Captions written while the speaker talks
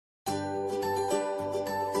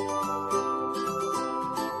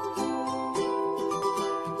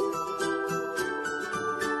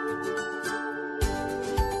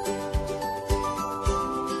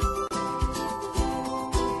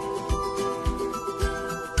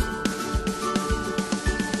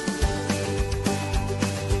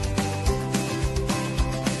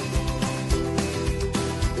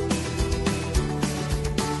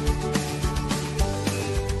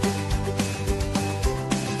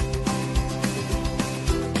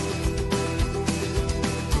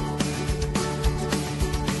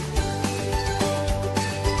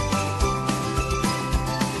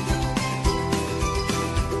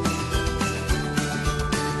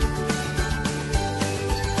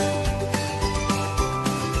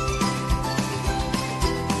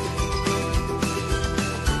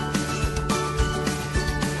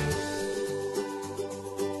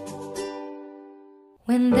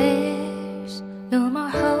When there's no more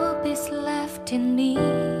hope is left in me,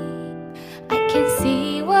 I can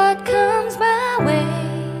see what comes my way,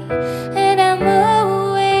 and I'm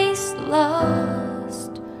always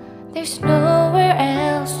lost. There's nowhere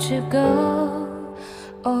else to go.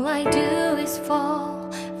 All I do is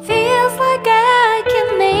fall. Feels like I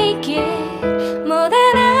can make it more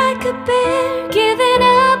than I could bear. Giving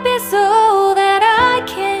up is all that I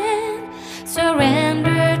can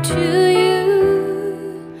surrender to you.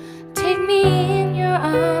 Take me in your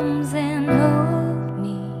arms and hold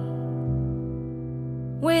me.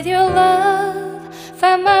 With your love,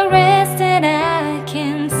 find my rest, and I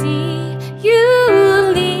can see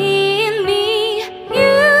you lead me.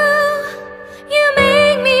 You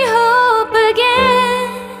make me hope again.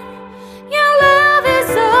 Your love is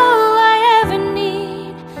all I ever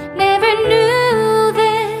need. Never knew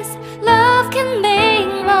this love can make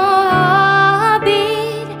my heart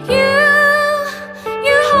beat.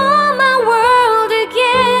 You hold my world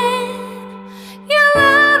again. Your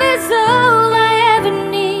love is all I ever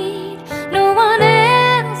need. No one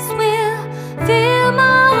else will fill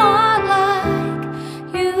my heart like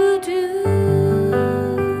you do.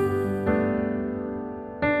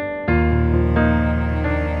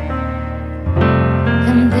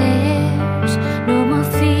 And there's no more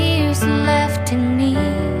fears left in me.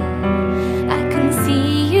 I can see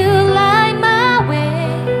you light my way,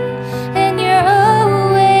 and you're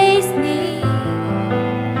always near.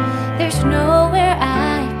 There's nowhere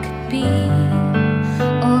I could be.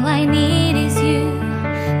 All I need is you.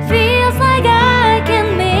 Feels like I can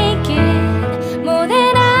make it more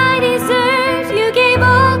than I deserve. You gave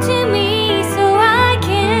all to me so I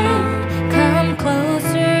can come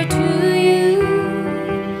closer to you.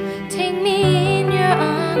 Take me in your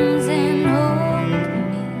arms and hold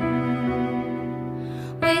me.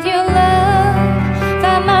 With your love,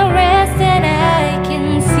 find my rest, and I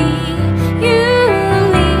can see you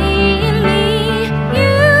lead me.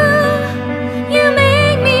 You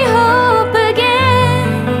make me hope again.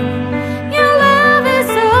 Your love is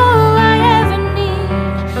all I ever need.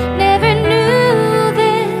 Never knew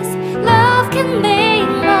this love can make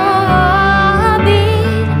my heart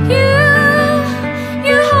beat.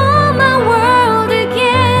 You hold my world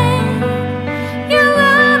again. Your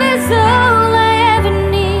love is all I ever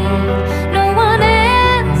need. No one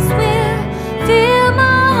else will fill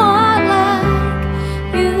my heart like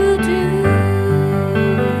you do.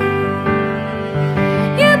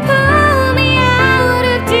 You pull me out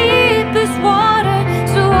of deepest water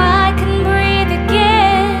so I can breathe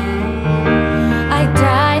again. I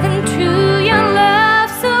dive into your love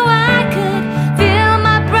so I could feel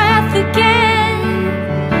my breath again.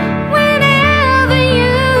 Whenever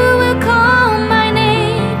you will call my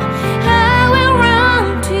name, I will run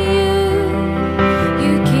to you.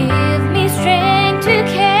 You give me strength to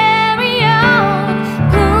carry on.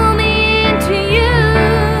 Pull me into you.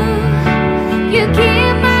 You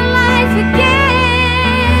give my life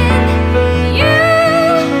again.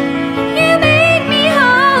 You make me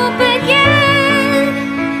hope again.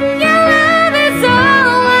 Your love is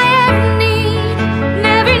all I ever need.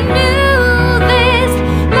 Never knew this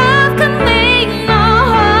love could make my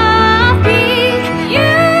heart beat.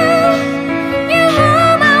 You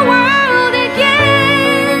hold my world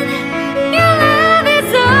again. Your love is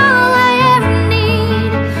all I ever need.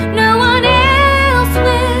 No one else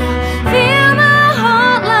will fill my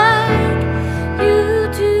heart like you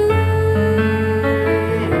do.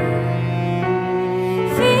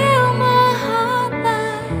 Fill my heart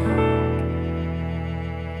like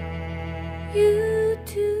you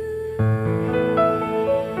do.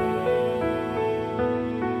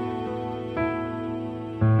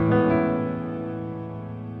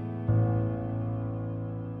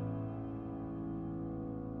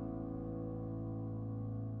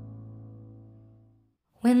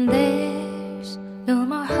 When there's no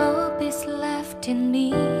more hope is left in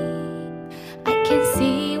me, I can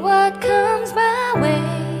see what comes my way,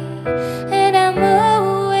 and I'm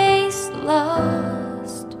always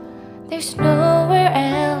lost. There's nowhere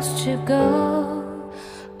else to go.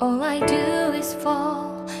 All I do is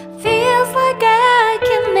fall. Feels like I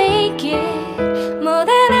can make it more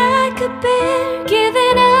than I could bear.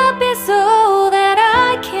 Giving up is all that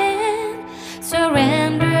I can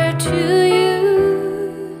surrender to you.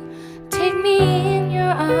 Take me in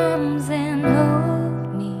your arms and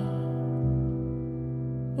hold me.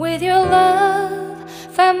 With your love,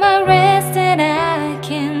 find my rest, and I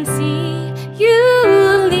can see you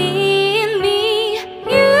lead me.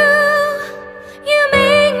 You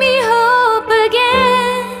make me hope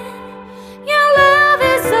again. Your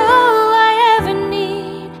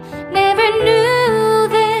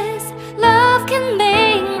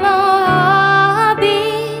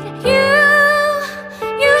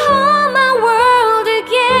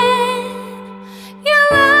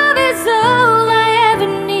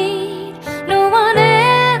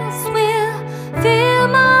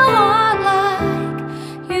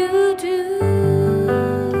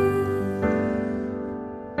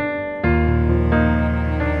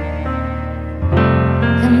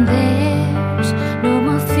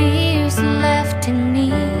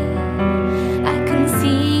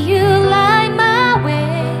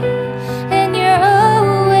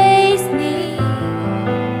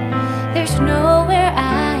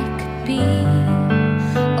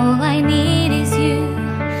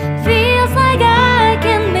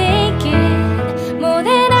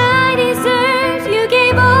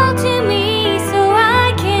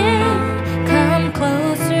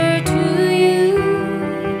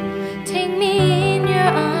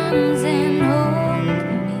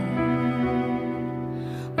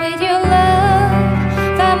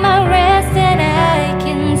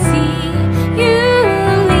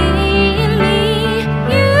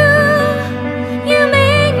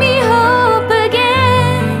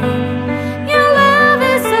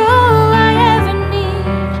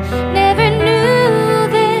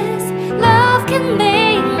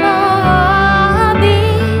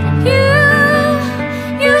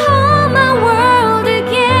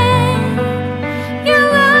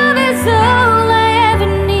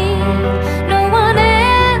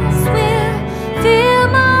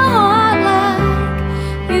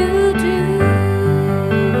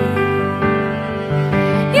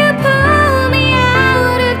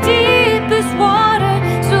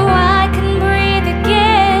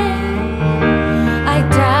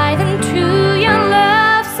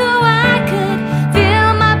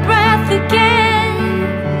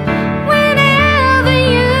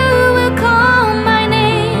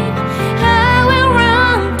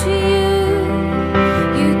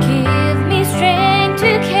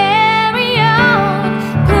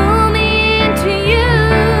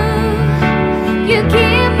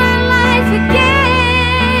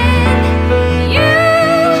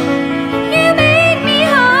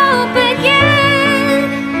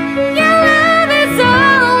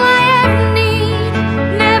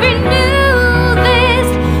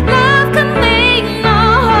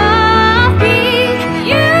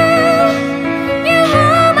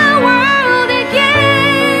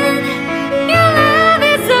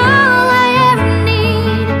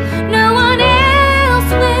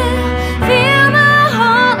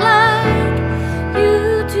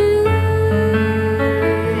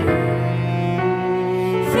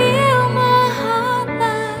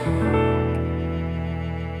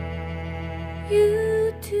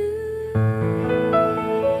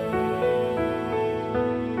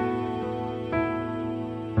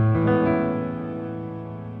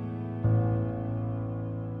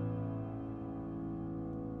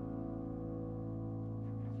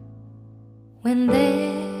When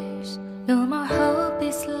there's no more hope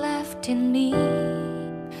is left in me,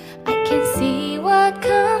 I can see what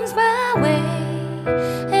comes my way,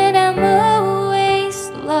 and I'm always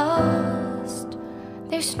lost.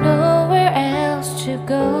 There's nowhere else to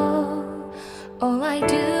go.